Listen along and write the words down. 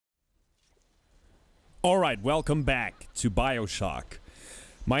Alright, welcome back to Bioshock.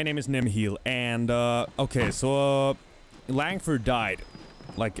 My name is Nimheal, and Langford died.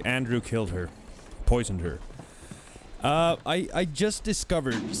 Like, Andrew killed her. Poisoned her. I just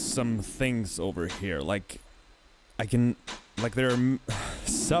discovered some things over here. Like, there are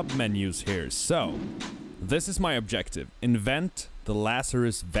sub-menus here. So, this is my objective. Invent the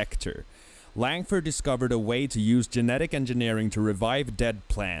Lazarus Vector. Langford discovered a way to use genetic engineering to revive dead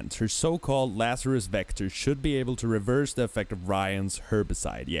plants. Her so-called Lazarus Vector should be able to reverse the effect of Ryan's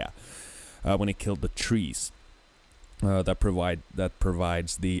herbicide, when it killed the trees. That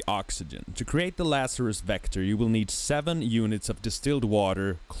provides the oxygen. To create the Lazarus Vector, you will need 7 units of distilled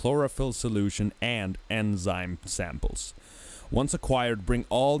water, chlorophyll solution, and enzyme samples. Once acquired, bring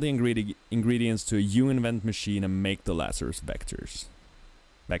all the ingredients to a U-invent machine and make the Lazarus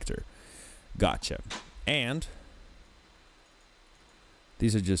Vector. Gotcha. And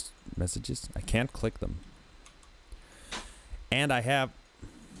these are just messages. I can't click them. And I have,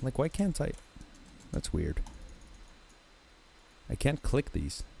 like, why can't I? That's weird. I can't click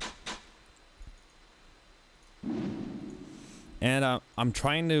these. And I'm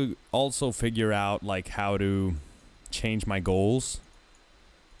trying to also figure out, like, how to change my goals,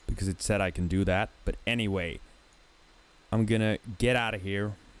 because it said I can do that. But anyway, I'm gonna get out of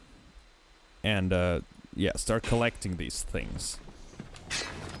here and start collecting these things.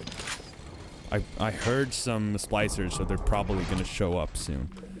 I heard some splicers, so they're probably gonna show up soon.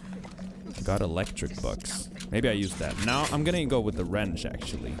 Got electric bucks. Maybe I use that. Now I'm gonna go with the wrench,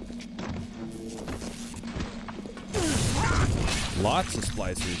 actually. Lots of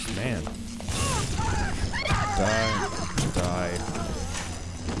splicers, man. Die.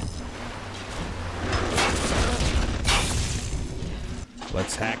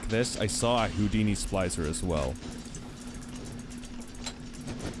 Let's hack this. I saw a Houdini splicer as well.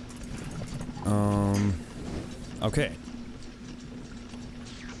 Okay.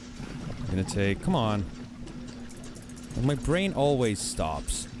 I'm gonna take, come on. And my brain always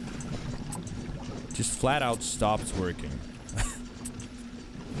stops. Just flat out stops working.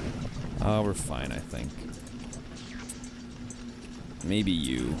 Oh, we're fine, I think. Maybe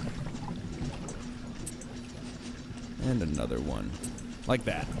you. And another one. Like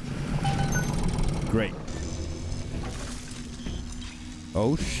that. Great.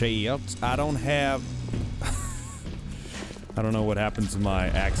 Oh shit, I don't have... I don't know what happened to my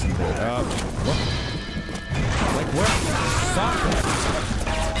accent there. What? Like what? Stop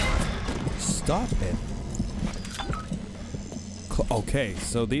it. Stop it. Okay,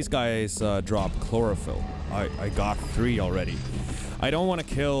 so these guys drop chlorophyll. I got 3 already. I don't want to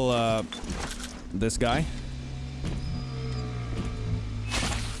kill this guy.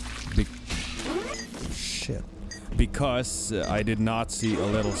 Shit. Because I did not see a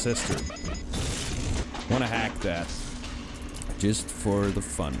little sister. Want to hack that. Just for the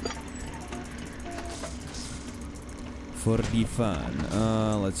fun. For the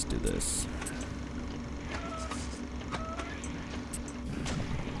fun. Let's do this.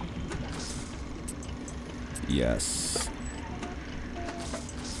 Yes.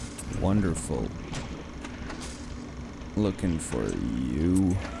 Wonderful. Looking for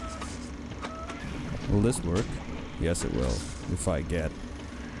you. Will this work? Yes, it will. If I get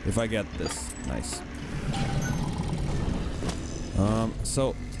this. Nice.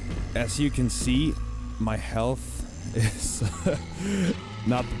 So, as you can see, my health is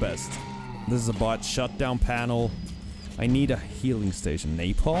not the best. This is a bot shutdown panel. I need a healing station.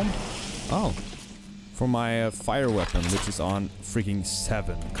 Napalm? Oh. For my fire weapon, which is on freaking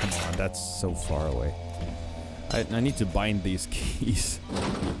 7. Come on, that's so far away. I need to bind these keys.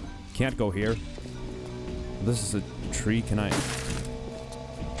 Can't go here. This is a tree, can I?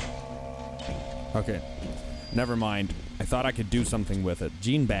 Okay. Never mind. I thought I could do something with it.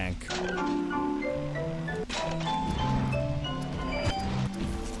 Gene bank.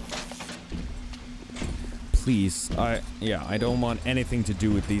 Please, I don't want anything to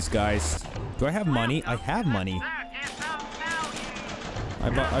do with these guys. Do I have money? I have money. I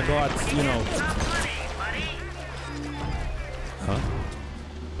bought, you know. Huh?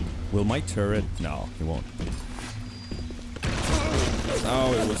 Will my turret? No, it won't.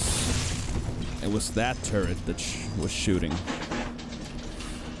 Oh, it was that turret that was shooting.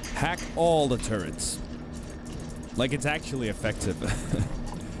 Hack all the turrets. Like, it's actually effective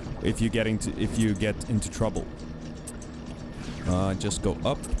if you get into trouble. Just go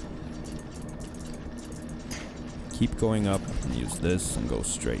up. Keep going up and use this and go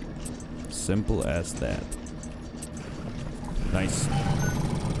straight. Simple as that. Nice.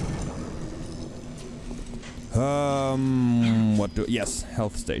 What do... Yes,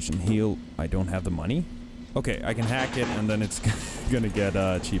 health station. Heal. I don't have the money. Okay, I can hack it and then it's gonna get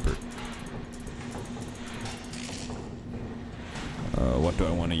cheaper. What do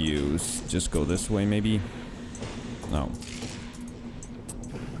I want to use? Just go this way, maybe? No.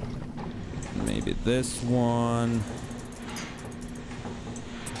 Maybe this one.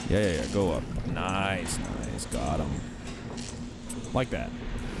 Yeah, go up. Nice. Got him. Like that.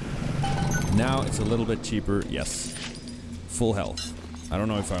 Now it's a little bit cheaper. Yes. Full health. I don't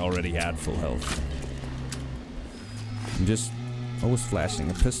know if I already had full health. I was flashing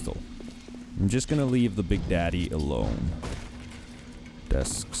a pistol. I'm just gonna leave the Big Daddy alone.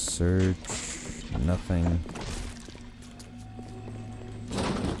 Desk search. Nothing.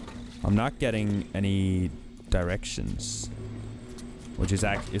 I'm not getting any directions. Which is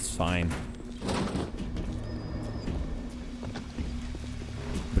it's fine.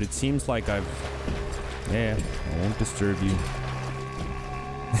 But it seems like I've... Yeah, I won't disturb you.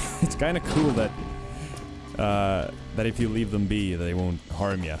 It's kind of cool that that if you leave them be, they won't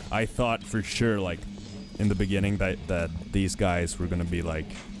harm you. I thought for sure, like, in the beginning that these guys were gonna be like,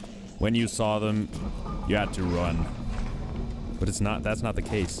 when you saw them, you had to run. But it's not, that's not the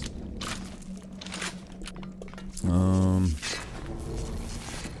case.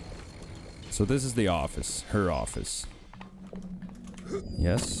 So this is the office, her office.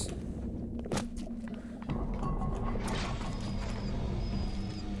 Yes.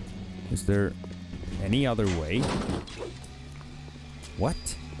 Is there any other way? What?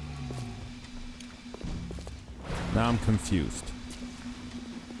 Now I'm confused.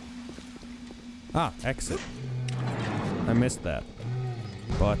 Ah, exit. I missed that.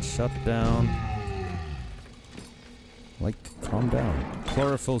 But shut down. Like, calm down.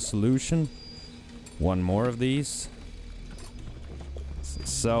 Chlorophyll solution. One more of these.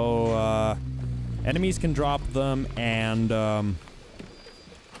 So, enemies can drop them and,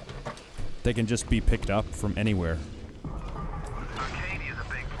 they can just be picked up from anywhere. Arcadia's a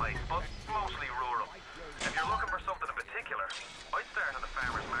big place, but mostly rural. If you're looking for something in particular, I'd start at the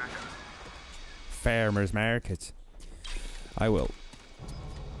farmer's market. Farmer's market. I will.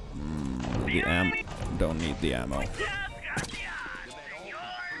 The ammo. Don't need the ammo.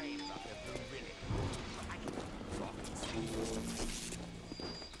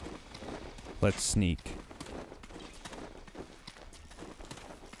 Let's sneak.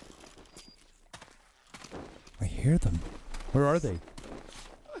 I hear them. Where are they?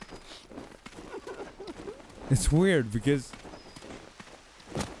 It's weird because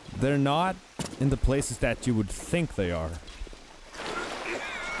they're not in the places that you would think they are.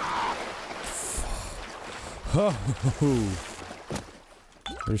 Oh,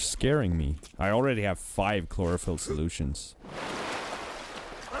 they're scaring me. I already have 5 chlorophyll solutions.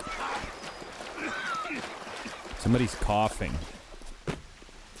 Somebody's coughing.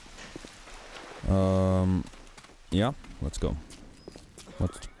 Yeah, let's go.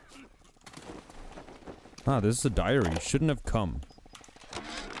 Let's... Ah, this is a diary. Shouldn't have come.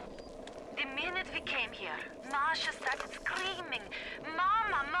 The minute we came here, Masha started screaming,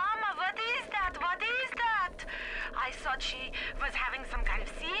 "Mama, Mama, what is that? What is that?" I thought she was having some kind of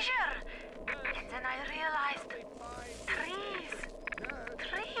seizure. And then I realized, trees.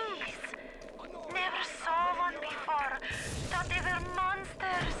 Never saw one before. Thought they were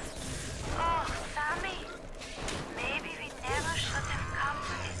monsters. Oh, Sammy. Maybe we never should have come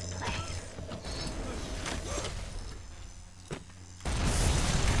to this place.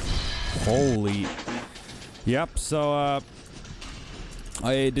 Holy. Yep, so,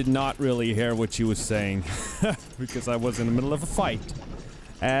 I did not really hear what she was saying. Because I was in the middle of a fight.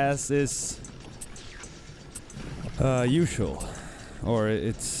 As is... usual. Or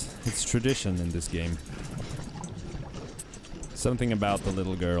it's tradition in this game. Something about the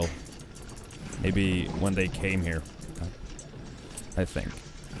little girl. Maybe when they came here. I think.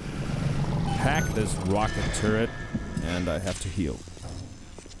 Hack this rocket turret, and I have to heal.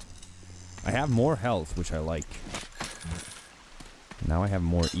 I have more health, which I like. Now I have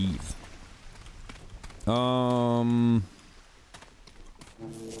more Eve. I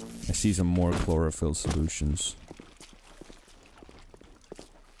see some more chlorophyll solutions.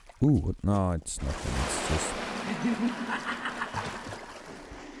 Ooh, no, it's nothing. It's just...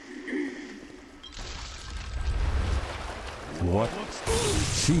 What?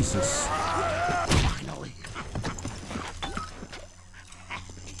 Jesus. Finally.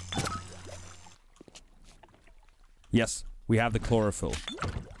 Yes, we have the chlorophyll.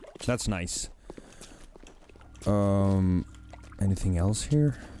 That's nice. Anything else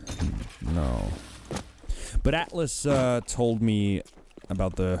here? No. But Atlas told me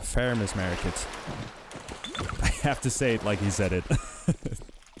about the farmer's market. have to say it like he said it.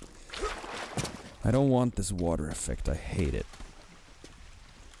 I don't want this water effect. I hate it.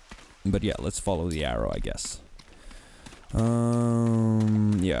 But yeah, let's follow the arrow, I guess.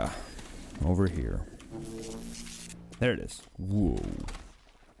 Yeah. Over here. There it is. Whoa.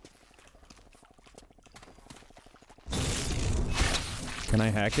 Can I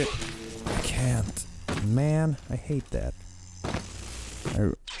hack it? I can't. Man, I hate that.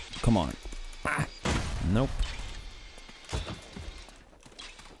 Come on. Ah. Nope.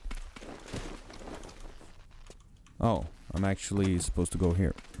 Oh, I'm actually supposed to go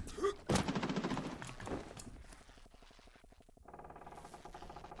here.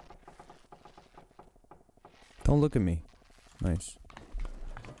 Don't look at me. Nice.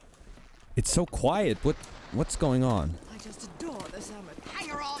 It's so quiet. What's going on? I just adore this helmet.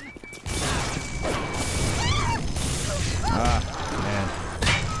 Hanger on! Ah, man.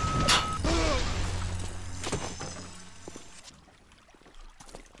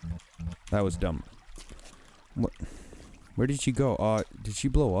 That was dumb. What? Where did she go? Did she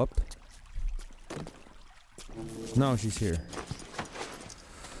blow up? No, she's here.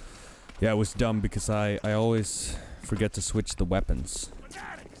 Yeah, it was dumb because I always forget to switch the weapons.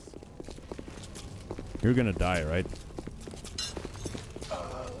 You're gonna die, right?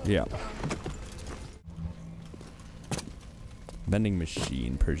 Yeah. Vending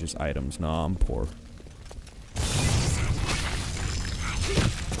machine, purchase items. Nah, I'm poor.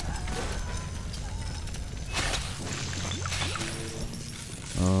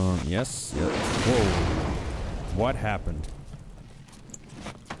 Yes. Yeah. Whoa. What happened?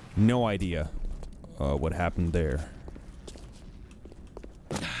 No idea. What happened there?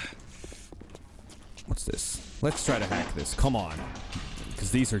 What's this? Let's try to hack this. Come on.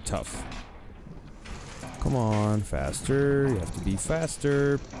 Because these are tough. Come on, faster. You have to be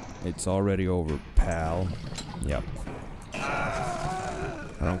faster. It's already over, pal. Yep. I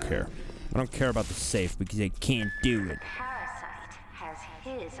don't care. I don't care about the safe because I can't do it. Parasite has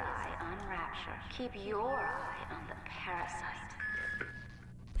his eye on Rapture. Keep your eye on the parasite.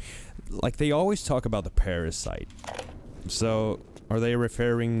 Like, they always talk about the parasite. So, are they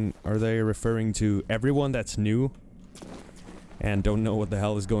referring to everyone that's new and don't know what the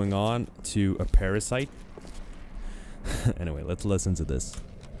hell is going on to a parasite? Anyway, let's listen to this.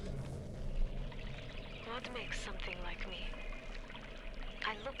 What makes something like me?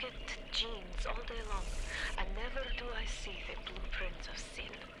 I look at genes all day long, and never do I see the blueprint of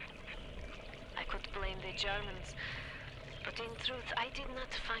sin. I could blame the Germans, but in truth I did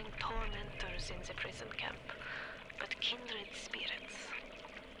not find tormentors in the prison camp, but kindred spirits.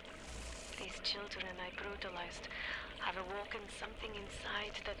 These children I brutalized have awoken something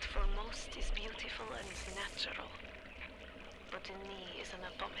inside that for most is beautiful and natural, but in me is an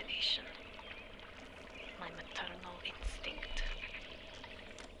abomination. My maternal instinct.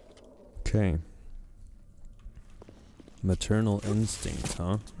 Okay. Maternal instinct,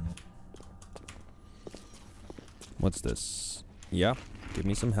 huh? What's this? Yeah, give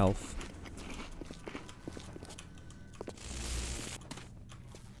me some health.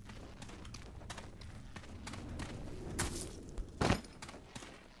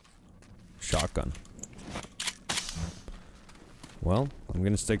 Shotgun. Well, I'm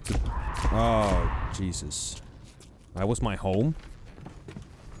gonna stick to... Oh, Jesus. That was my home?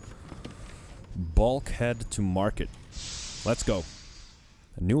 Bulkhead to market. Let's go.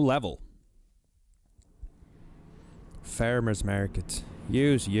 A new level. Farmer's market.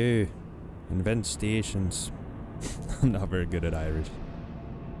 Use you. Invent stations. I'm not very good at Irish.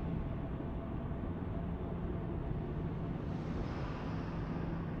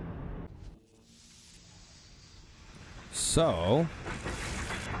 So,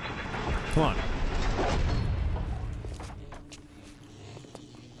 come on.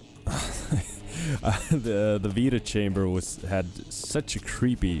 The Vita chamber had such a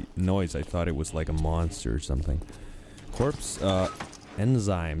creepy noise. I thought it was like a monster or something. Corpse,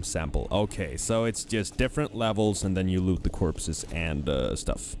 enzyme sample. Okay, so it's just different levels, and then you loot the corpses and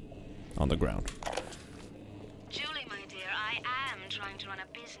stuff on the ground. Julie, my dear, I am trying to run a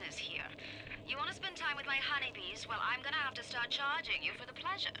business here. You want to spend time with my honeybees? Well, I'm gonna have to start charging you for the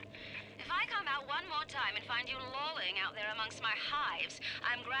pleasure. If I come out one more time and find you lolling out there amongst my hives,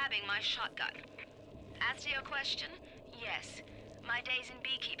 I'm grabbing my shotgun. As to your question, yes, my days in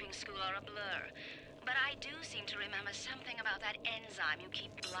beekeeping school are a blur. But I do seem to remember something about that enzyme you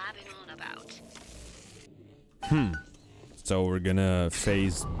keep blabbing on about. So we're gonna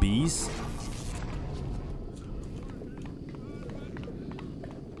face bees?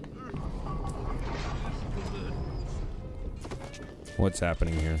 What's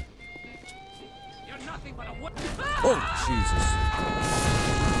happening here? You're nothing but a Oh, Jesus.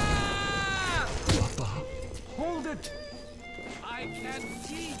 Hold it! I can't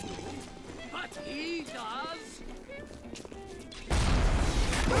see you, but he does.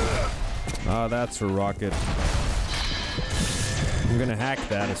 Ah, that's a rocket. I'm gonna hack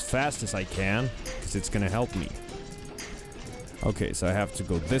that as fast as I can, because it's gonna help me. Okay, so I have to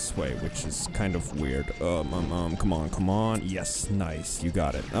go this way, which is kind of weird. Come on, come on. Yes, nice, you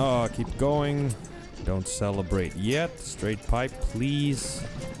got it. Oh, keep going. Don't celebrate yet. Straight pipe, please.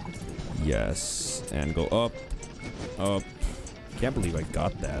 Yes, and go up, up. Can't believe I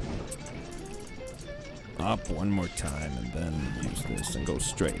got that. Up one more time, and then use this and go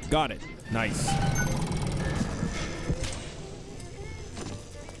straight. Got it. Nice.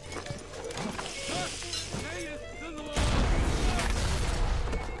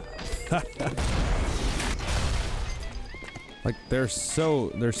 Like, they're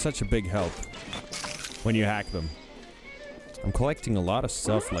such a big help when you hack them. I'm collecting a lot of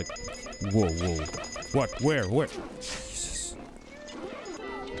stuff, like, whoa. What? Where? Jesus.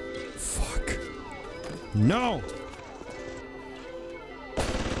 Fuck. No!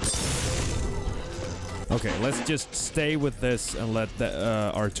 Okay, let's just stay with this and let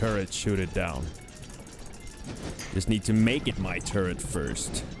our turret shoot it down. Just need to make it my turret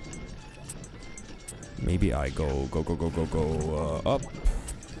first. Maybe I go up.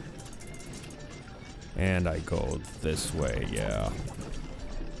 And I go this way, yeah.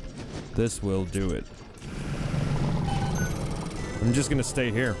 This will do it. I'm just gonna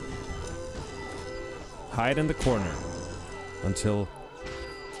stay here. Hide in the corner until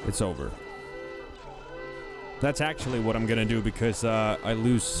it's over. That's actually what I'm gonna do because I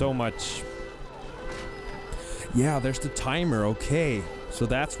lose so much. Yeah, there's the timer, okay. So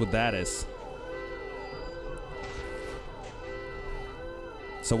that's what that is.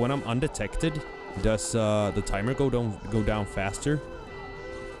 So when I'm undetected, does the timer go down faster?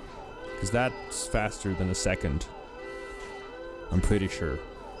 Because that's faster than a second. I'm pretty sure.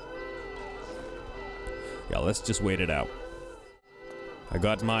 Yeah, let's just wait it out. I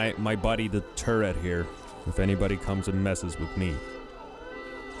got my buddy the turret here, if anybody comes and messes with me.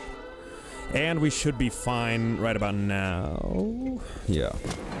 And we should be fine right about now. Yeah.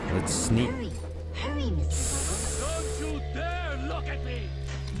 Let's sneak. Hurry, Mr. Don't you dare look at me!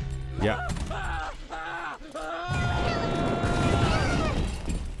 Yeah.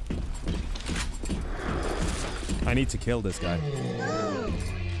 I need to kill this guy.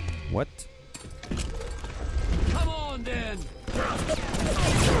 What? Come on then!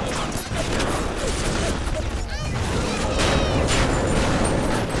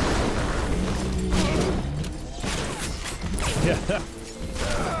 Yeah.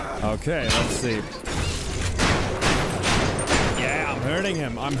 Okay, let's see. Yeah, I'm hurting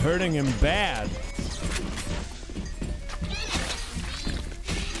him. I'm hurting him bad.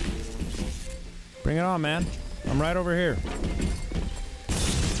 Bring it on, man. I'm right over here.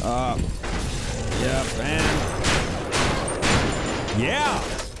 Yep, and... Yeah!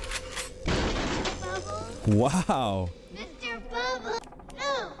 Wow. Mr. Bubble!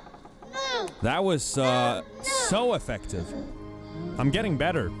 No! No! That was, so effective. I'm getting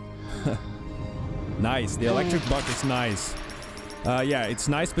better. Nice. The electric buck is nice. Yeah, it's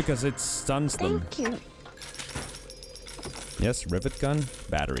nice because it stuns them. Thank you. Yes, rivet gun,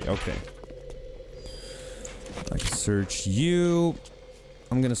 battery. Okay. I can search you.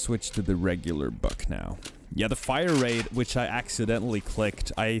 I'm gonna switch to the regular buck now. Yeah, the fire rate, which I accidentally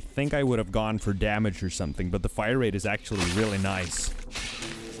clicked, I think I would have gone for damage or something, but the fire rate is actually really nice.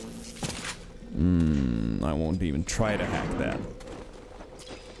 I won't even try to hack that.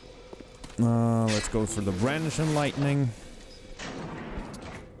 Let's go for the branch and lightning.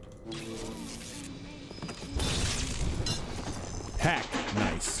 Hack,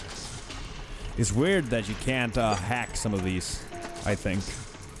 nice. It's weird that you can't hack some of these, I think.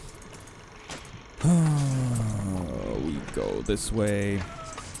 We go this way.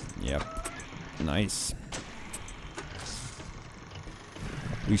 Yep. Nice.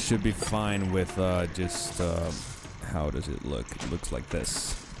 We should be fine with just how does it look? It looks like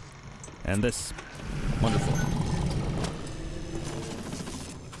this. And this. Wonderful.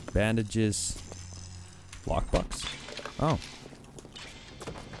 Bandages. Lockbox. Oh.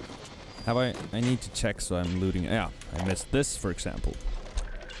 Have I need to check so I'm looting. Yeah, I missed this, for example.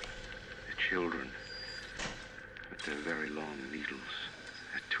 The children, with their very long needles,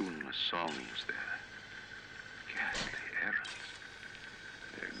 their tuneless songs, their ghastly errands,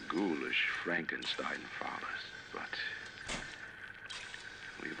 their ghoulish Frankenstein fathers. But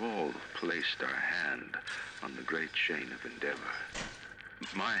we've all placed our hand on the great chain of endeavor.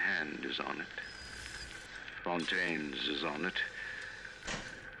 My hand is on it. Fontaine's is on it.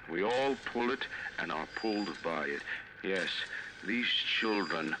 We all pull it and are pulled by it. Yes, these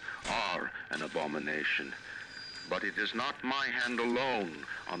children are an abomination. But it is not my hand alone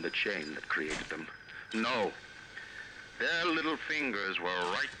on the chain that created them. No. Their little fingers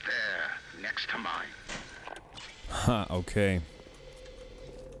were right there, next to mine. Huh, okay.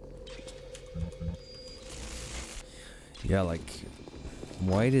 Yeah, like,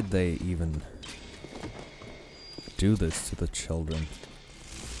 why did they even do this to the children?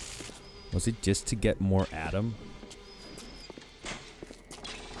 Was it just to get more Adam?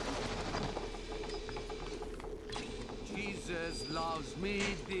 Jesus loves me,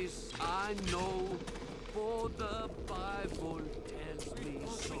 this I know, for the Bible tells me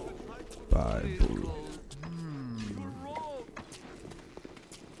so. Bible.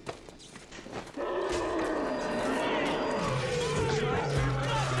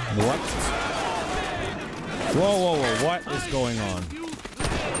 What? Whoa, whoa, whoa, what is going on?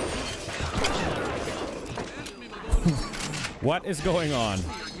 What is going on?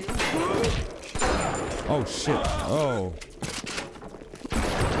 Oh, shit. Oh.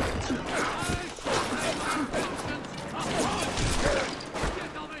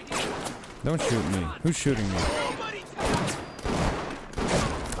 Don't shoot me. Who's shooting me?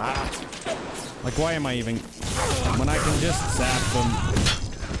 Ah. Like, why am I even... When I can just zap them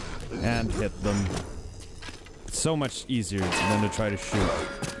and hit them. It's so much easier than to try to shoot.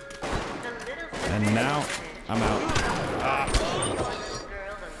 And now, I'm out.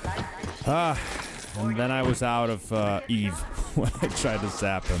 Ah. And then I was out of Eve when I tried to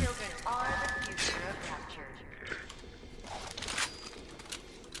zap him.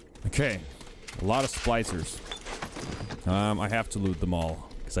 Okay. A lot of splicers. I have to loot them all.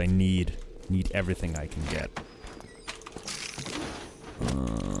 Because I need everything I can get.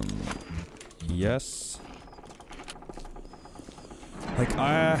 Yes. Like,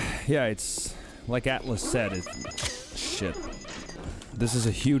 yeah, it's... Like Atlas said, it's... Shit. This is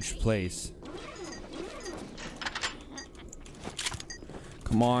a huge place.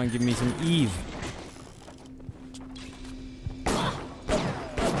 Come on, give me some Eve.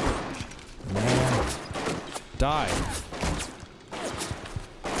 Man. Die.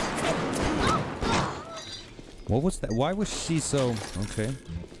 What was that? Why was she so... Okay.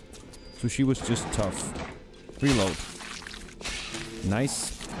 So she was just tough. Reload.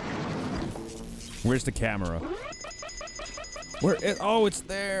 Nice. Where's the camera? Where it? Oh, it's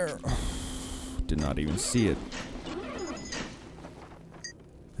there. Did not even see it.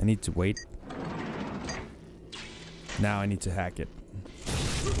 I need to wait. Now I need to hack it.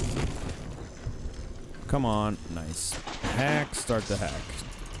 Come on. Nice. Hack. Start the hack.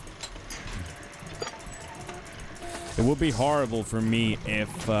 It would be horrible for me if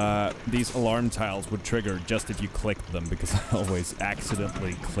these alarm tiles would trigger just if you click them, because I always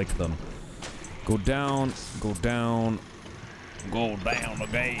accidentally click them. Go down, go down, go down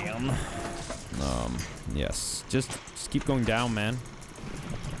again. Yes. Just keep going down, man.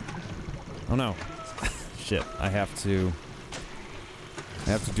 Oh no. Shit, I have to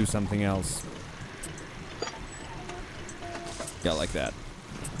do something else. Yeah, like that.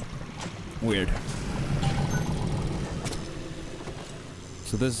 Weird.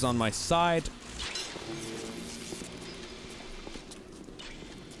 So this is on my side.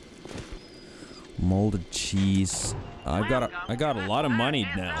 Molded cheese. I got a lot of money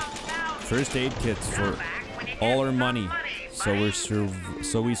now. First aid kits for all our money.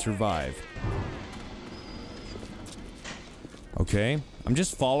 So we survive. Okay. I'm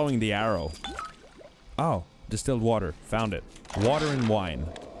just following the arrow. Oh, distilled water. Found it. Water and wine.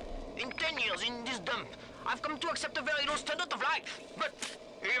 In 10 years in this dump, I've come to accept a very low standard of life. But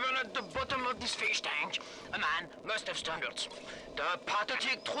even at the bottom of this fish tank, a man must have standards. The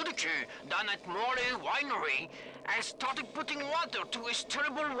pathetic trou de cul down at Morley Winery has started putting water to his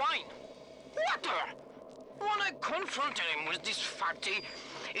terrible wine. Water! When I confronted him with this fact,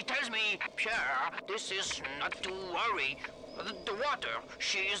 he tells me, Pierre, this is not to worry. The water,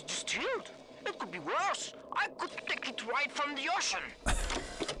 she is distilled. It could be worse. I could take it right from the ocean.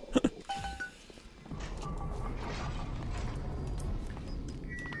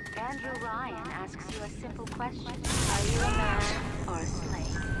 Andrew Ryan asks you a simple question. Are you a man or a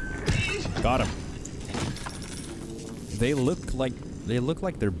slave? Got him. They look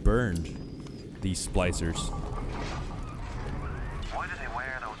like they're burned. These splicers. Why do they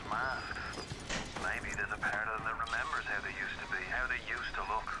wear those masks? Maybe there's a part of them that remembers how they used to be, how they used to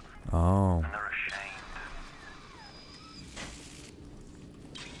look. Oh. And they're ashamed.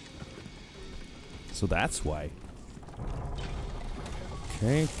 So that's why.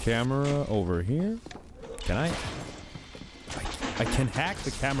 Okay, camera over here. Can I can hack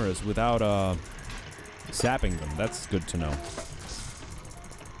the cameras without zapping them. That's good to know.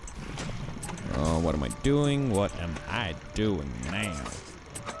 Oh, what am I doing? What am I doing now?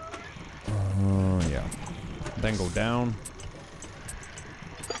 Yeah. Then go down.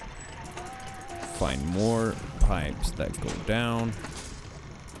 Find more pipes that go down.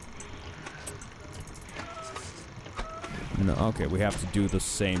 No, okay, we have to do the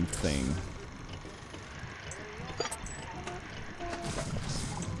same thing.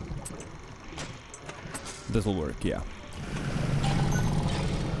 This'll work, yeah.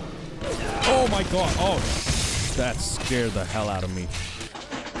 Oh my god! Oh, that scared the hell out of me.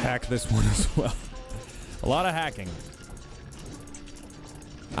 Hack this one as well. A lot of hacking.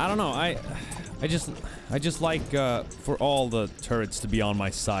 I don't know. I just like for all the turrets to be on my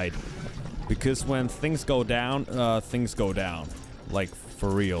side, because when things go down, like for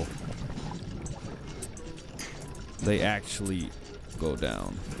real. They actually go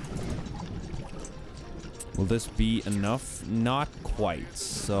down. Will this be enough? Not quite.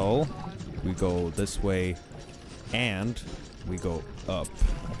 So we go this way, and we go up,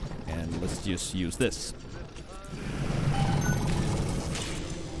 and let's just use this.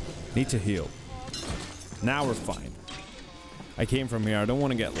 Need to heal. Now we're fine. I came from here. I don't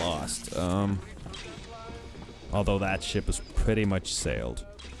want to get lost. Although that ship is pretty much sailed.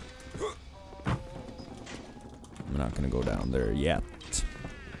 I'm not gonna go down there yet.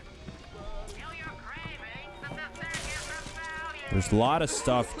 There's a lot of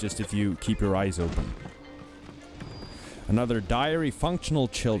stuff just if you keep your eyes open. Another diary, functional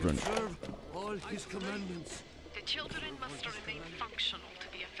children. All his commandments. The children must remain functional to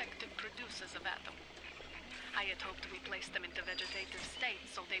be effective producers of Atom. I had hoped we placed them into vegetative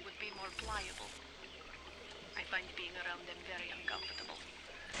states so they would be more pliable. I find being around them very uncomfortable.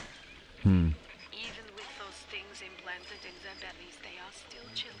 Even with those things implanted in their bellies, they are still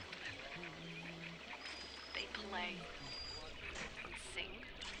children. They play and sing.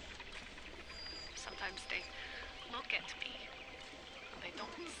 Sometimes they look at me. They don't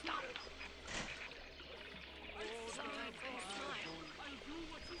stop. Sometimes they smile.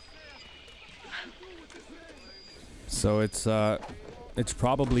 So it's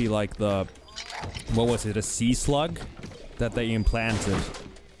probably like the, what was it, a sea slug that they implanted.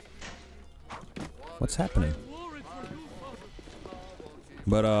 What's happening?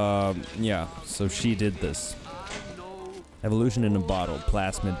 But yeah, so she did this. Evolution in a bottle,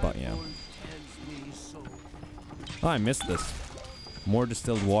 plasmid, but yeah. Oh, I missed this. More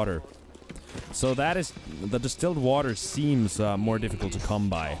distilled water. So that is, the distilled water seems more difficult to come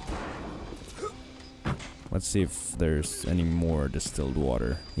by. Let's see if there's any more distilled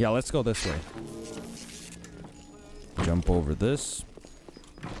water. Yeah, let's go this way. Jump over this.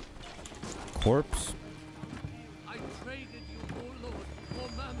 Corpse. I traded you, oh Lord, for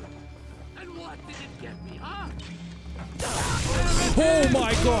mammon. And what did it get me, huh? Oh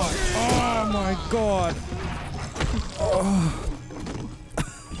my god! Oh my god! Oh.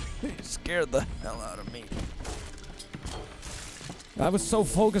 It scared the hell out of me. I was so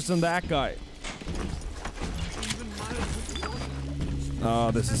focused on that guy.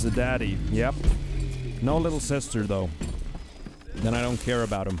 Oh, this is a daddy. Yep. No little sister, though. Then I don't care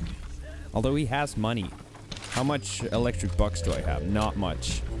about him. Although he has money. How much electric bucks do I have? Not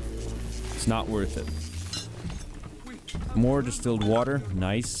much. It's not worth it. More distilled water.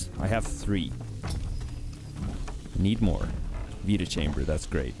 Nice. I have 3. Need more. Vita chamber. That's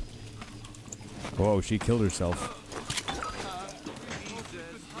great. Whoa, she killed herself.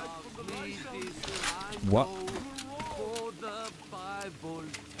 What?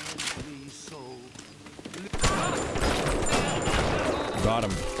 Got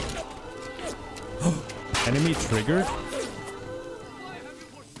him. Enemy triggered?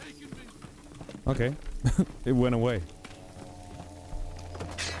 Okay. It went away.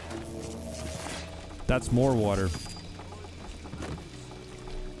 That's more water.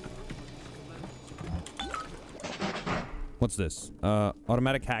 What's this?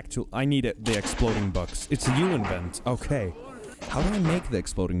 Automatic hack tool. I need it. The exploding bucks. It's a U invent. Okay. How do I make the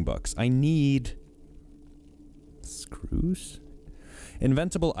exploding bucks? I need screws?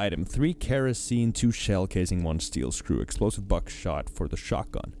 Inventable item. 3 kerosene, 2 shell casing, 1 steel screw. Explosive buckshot for the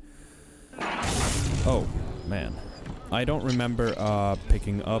shotgun. Oh, man. I don't remember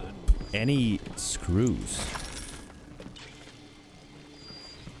picking up any screws.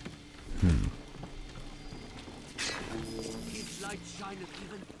 His light shineth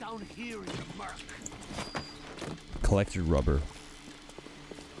even down here in the murk. Collected rubber.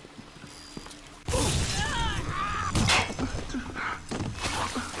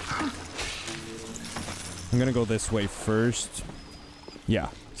 I'm gonna go this way first. Yeah,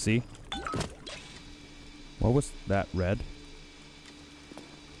 see? What was that red?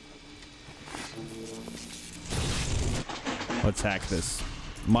 Let's hack this.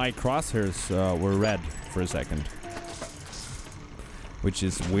 My crosshairs were red for a second. Which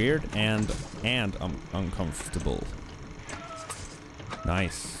is weird and uncomfortable.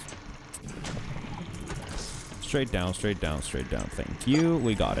 Nice. Straight down, straight down, straight down. Thank you.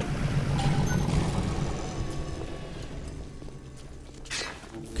 We got it.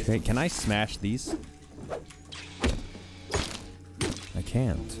 Okay, can I smash these? I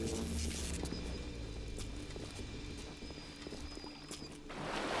can't.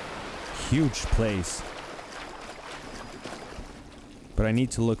 Huge place. But I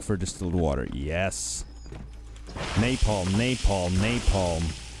need to look for distilled water. Yes. Napalm, napalm, napalm.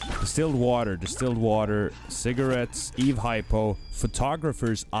 Distilled water, cigarettes, Eve Hypo,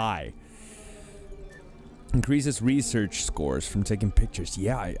 photographer's eye. Increases research scores from taking pictures.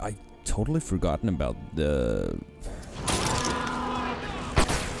 Yeah, I totally forgotten about the...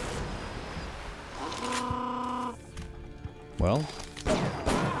 Well.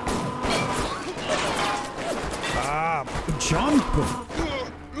 Ah, jump!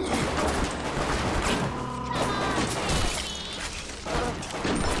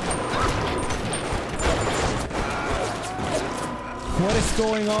 What is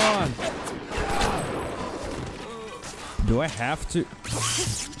going on? Do I have to?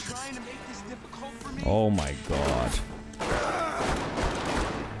 Oh my god.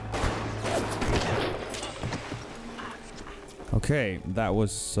 Okay, that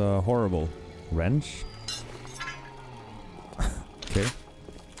was horrible. Wrench? Okay.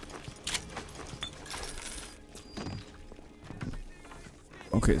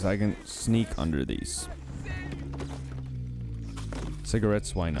 Okay, so I can sneak under these.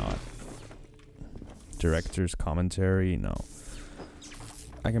 Cigarettes, why not? Director's commentary, no.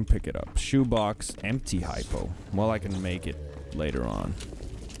 I can pick it up. Shoebox, empty hypo. Well, I can make it later on.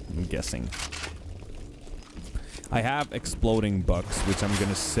 I'm guessing. I have exploding bucks, which I'm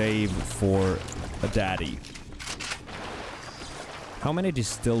gonna save for a daddy. How many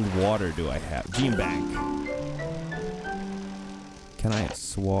distilled water do I have? Gene bank. Can I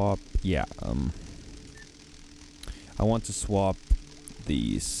swap? Yeah, I want to swap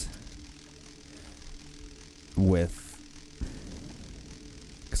these with...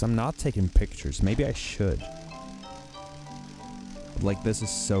 Because I'm not taking pictures. Maybe I should. But like, this is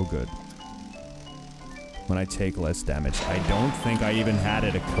so good. When I take less damage. I don't think I even had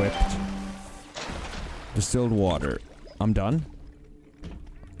it equipped. Distilled water. I'm done?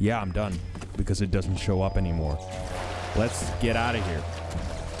 Yeah, I'm done. Because it doesn't show up anymore. Let's get out of here.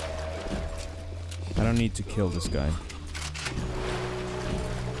 I don't need to kill this guy.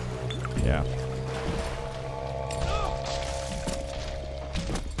 Yeah.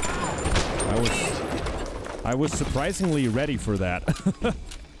 I was surprisingly ready for that.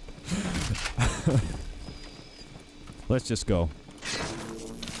 Let's just go.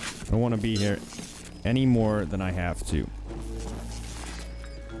 I don't want to be here any more than I have to.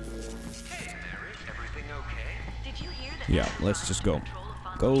 Yeah, let's just go.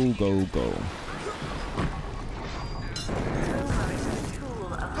 Go, go, go.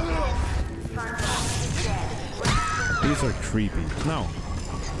 These are creepy. No.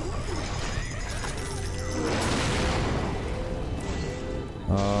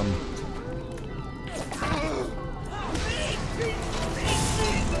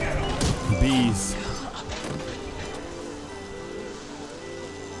 Bees.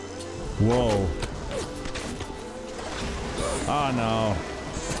 Whoa. Oh no.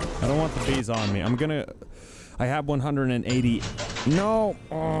 I don't want the bees on me. I'm gonna... I have 180... No!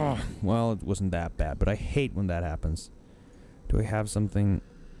 Oh, well, it wasn't that bad, but I hate when that happens. Do I have something?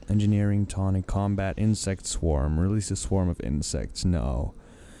 Engineering, tonic, combat, insect swarm. Release a swarm of insects. No.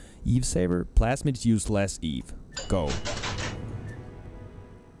 Eve saver? Plasmids use less Eve. Go.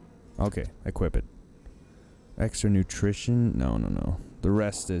 Okay, equip it. Extra nutrition? No, no, no. The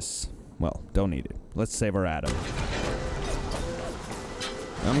rest is... Well, don't need it. Let's save our atom.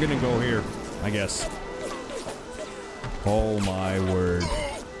 I'm gonna go here, I guess. Oh my word.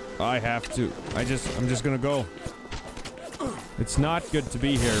 I have to. I'm just gonna go. It's not good to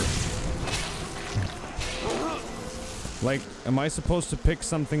be here. Like, am I supposed to pick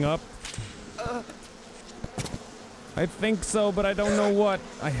something up? I think so, but I don't know what.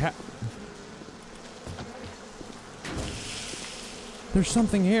 There's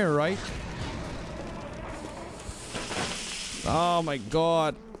something here, right? Oh my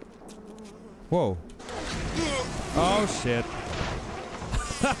god. Whoa. Oh shit.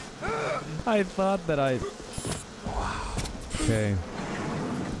 I thought that Okay.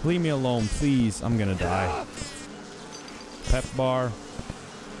 Leave me alone, please. I'm gonna die. Pep bar.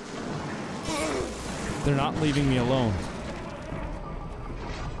 They're not leaving me alone.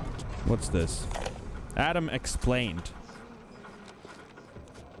 What's this? Adam explained.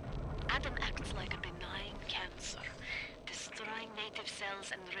 Adam acts like a benign cancer, destroying native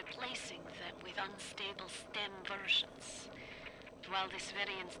cells and replacing them with unstable stem versions. While this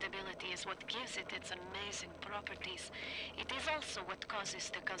very instability is what gives it its amazing properties, it is also what causes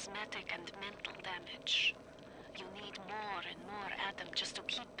the cosmetic and mental damage. You need more and more Adam just to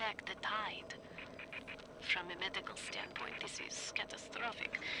keep back the tide. From a medical standpoint, this is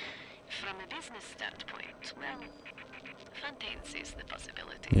catastrophic. From a business standpoint, well, Fontaine sees the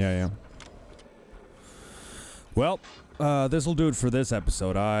possibilities. Yeah. Well, this'll do it for this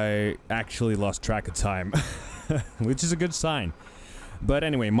episode. I actually lost track of time, which is a good sign. But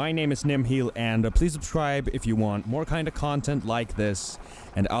anyway, my name is Nimheal, and please subscribe if you want more kind of content like this,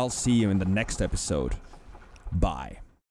 and I'll see you in the next episode. Bye.